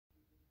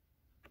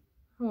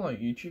Hello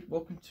YouTube,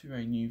 welcome to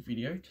a new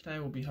video. Today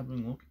we'll be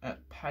having a look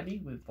at Paddy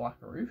with Black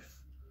Roof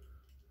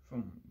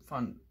from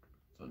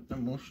the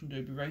Demolition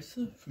Derby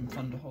Racer from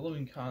Fun to Hollow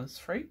in Cars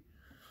 3.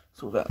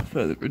 So without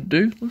further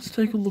ado, let's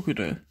take a look at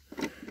her.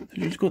 So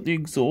she's got the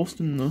exhaust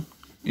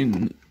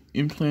implanted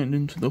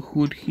into the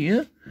hood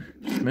here.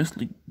 She's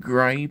mostly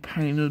grey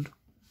painted.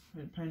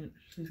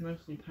 She's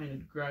mostly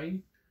painted grey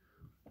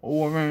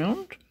all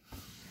around.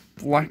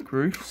 Black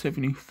roof,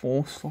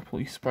 74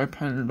 sloppily spray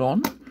painted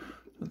on.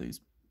 So these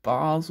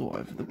bars all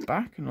over the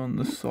back and on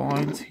the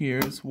sides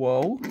here as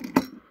well.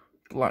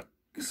 Black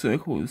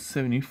circle is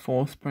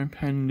 74 spray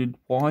painted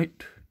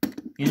white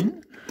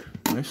in.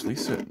 Most likely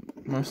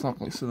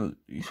so that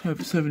you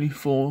have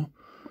 74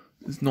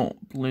 does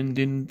not blend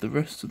in the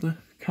rest of the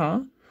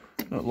car.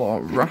 Got a lot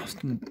of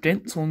rust and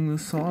dents along the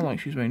side,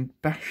 like she's been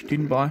bashed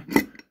in by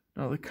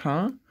another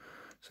car.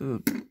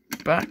 So the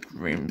back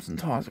rims and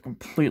tyres are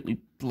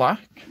completely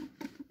black.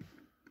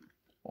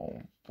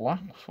 All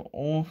black for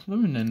all of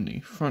them, and then the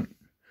front.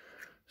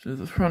 So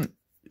the front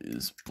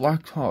is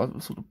black tyres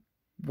with sort of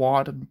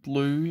white and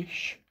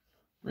bluish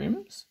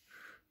rims.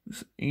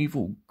 This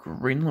evil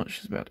grin like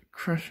she's about to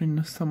crash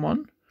into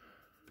someone.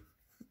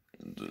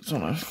 It's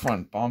on her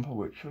front bumper,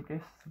 which I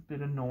guess is a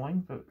bit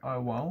annoying, but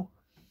oh well.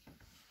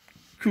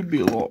 Could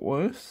be a lot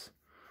worse.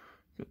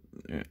 But,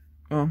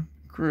 yeah.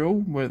 Grill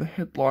where the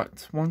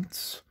headlights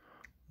once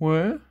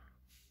were.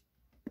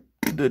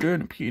 They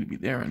don't appear to be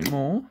there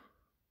anymore.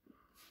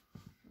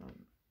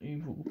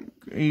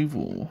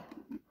 Evil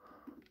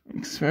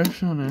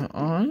expression on her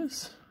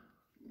eyes.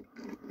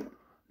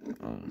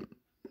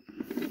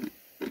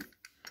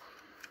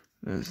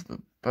 There's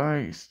the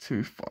base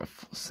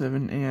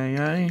 2547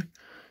 EAA,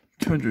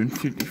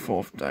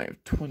 254th day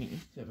of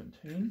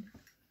 2017,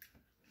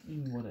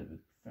 in whatever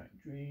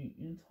factory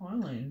in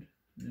Thailand.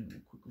 And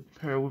we'll quickly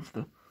compare with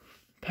the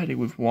Paddy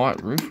with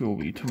white roof, will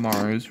be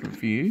tomorrow's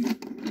review.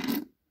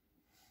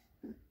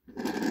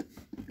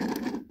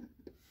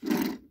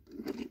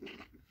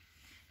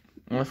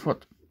 That's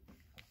what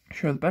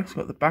show the back. It's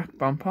got the back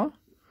bumper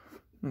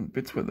and the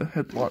bits where the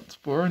headlights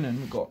were, and then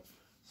we've got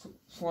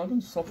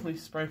slogan softly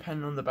spray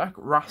painted on the back,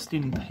 rust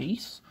in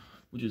peace,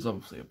 which is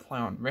obviously a play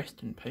on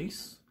rest in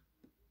peace.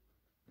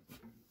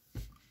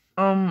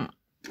 Yeah,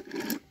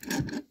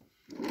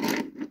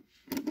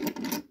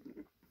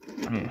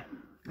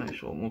 make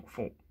sure and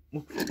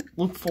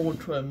look forward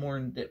to a more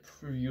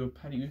in-depth review of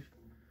Paddy with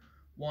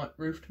white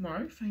roof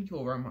tomorrow. Thank you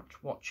all very much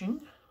for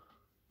watching.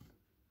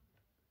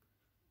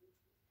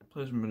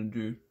 Please remember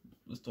to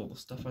list all the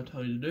stuff I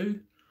tell you to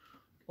do.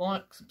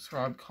 Like,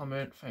 subscribe,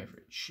 comment,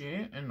 favourite,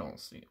 share, and I'll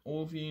see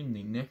all of you in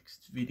the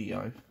next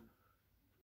video.